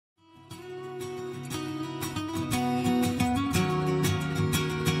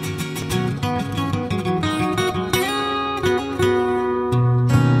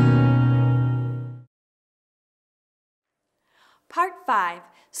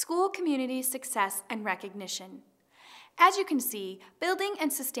School community success and recognition. As you can see, building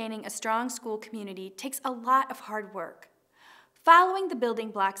and sustaining a strong school community takes a lot of hard work. Following the building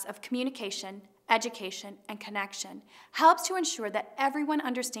blocks of communication, education, and connection helps to ensure that everyone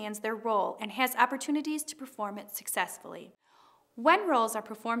understands their role and has opportunities to perform it successfully. When roles are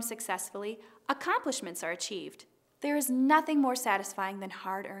performed successfully, accomplishments are achieved. There is nothing more satisfying than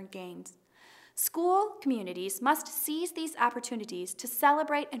hard-earned gains. School communities must seize these opportunities to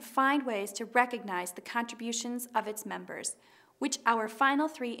celebrate and find ways to recognize the contributions of its members, which our final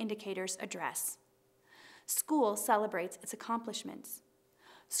 3 indicators address. School celebrates its accomplishments.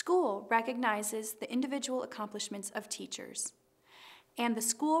 School recognizes the individual accomplishments of teachers. And the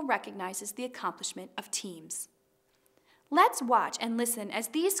school recognizes the accomplishment of teams. Let's watch and listen as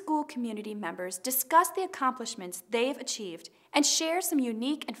these school community members discuss the accomplishments they've achieved and share some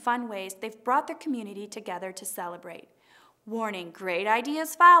unique and fun ways they've brought their community together to celebrate. Warning, great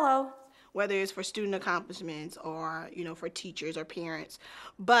ideas follow. Whether it's for student accomplishments or, for teachers or parents.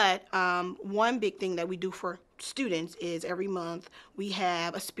 But one big thing that we do for students is every month we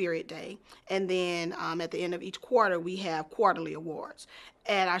have a Spirit Day. And then at the end of each quarter, we have quarterly awards.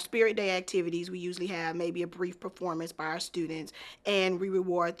 At our Spirit Day activities, we usually have maybe a brief performance by our students, and we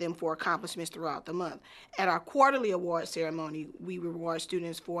reward them for accomplishments throughout the month. At our quarterly award ceremony, we reward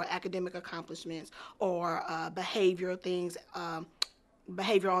students for academic accomplishments or behavioral things,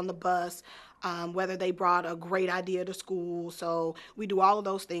 behavior on the bus, whether they brought a great idea to school. So we do all of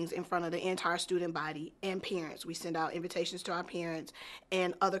those things in front of the entire student body and parents. We send out invitations to our parents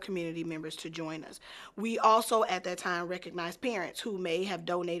and other community members to join us. We also at that time recognize parents who may have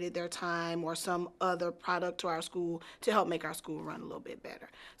donated their time or some other product to our school to help make our school run a little bit better.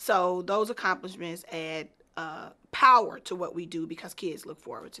 So those accomplishments add power to what we do because kids look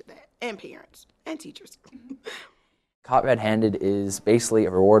forward to that, and parents and teachers. Caught Red-Handed is basically a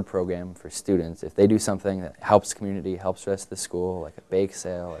reward program for students. If they do something that helps the community, helps the rest of the school, like a bake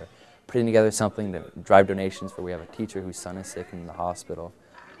sale or putting together something to drive donations for, we have a teacher whose son is sick in the hospital.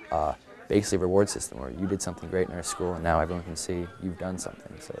 Basically a reward system where you did something great in our school and now everyone can see you've done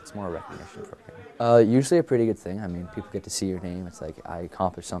something. So it's more a recognition program. Usually a pretty good thing. I mean, people get to see your name. It's like, I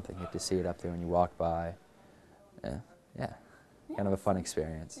accomplished something. You get to see it up there when you walk by. Yeah, kind of a fun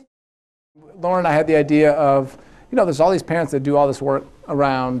experience. Lauren and I had the idea of, there's all these parents that do all this work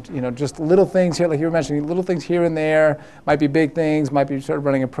around, just little things here, like you were mentioning, little things here and there, might be big things, might be sort of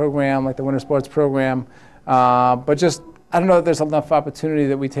running a program like the winter sports program, but just, I don't know if there's enough opportunity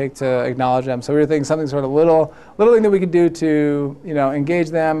that we take to acknowledge them. So we were thinking something sort of little thing that we could do to, engage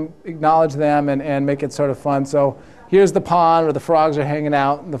them, acknowledge them, and make it sort of fun. So here's the pond where the frogs are hanging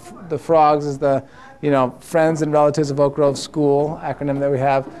out. And the frogs is the, Friends and Relatives of Oak Grove School acronym that we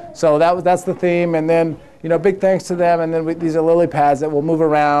have. So that's the theme, and then, big thanks to them, and then these are lily pads that will move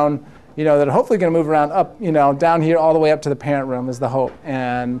around, that are hopefully going to move around up, down here all the way up to the parent room is the hope.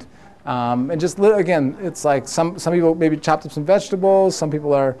 And just, again, it's like some people maybe chopped up some vegetables, some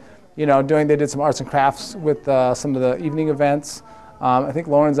people are, they did some arts and crafts with some of the evening events. I think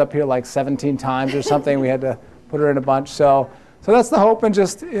Lauren's up here like 17 times or something. We had to put her in a bunch. So that's the hope, and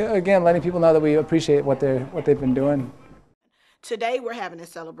just, again, letting people know that we appreciate what they've been doing. Today we're having a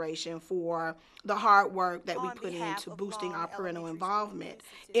celebration for the hard work that we put into boosting our parental involvement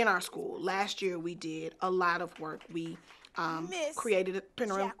in our school. Last year we did a lot of work. We created a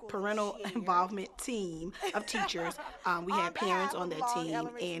parental involvement team of teachers. We had parents on that team,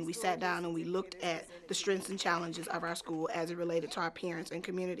 and we sat down and we looked at the strengths and challenges of our school as it related to our parents and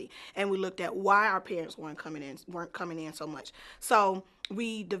community. And we looked at why our parents weren't coming in so much. So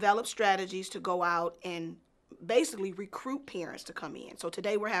we developed strategies to go out and basically recruit parents to come in. So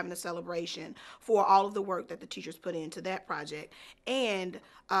today we're having a celebration for all of the work that the teachers put into that project and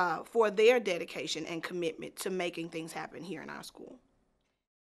for their dedication and commitment to making things happen here in our school.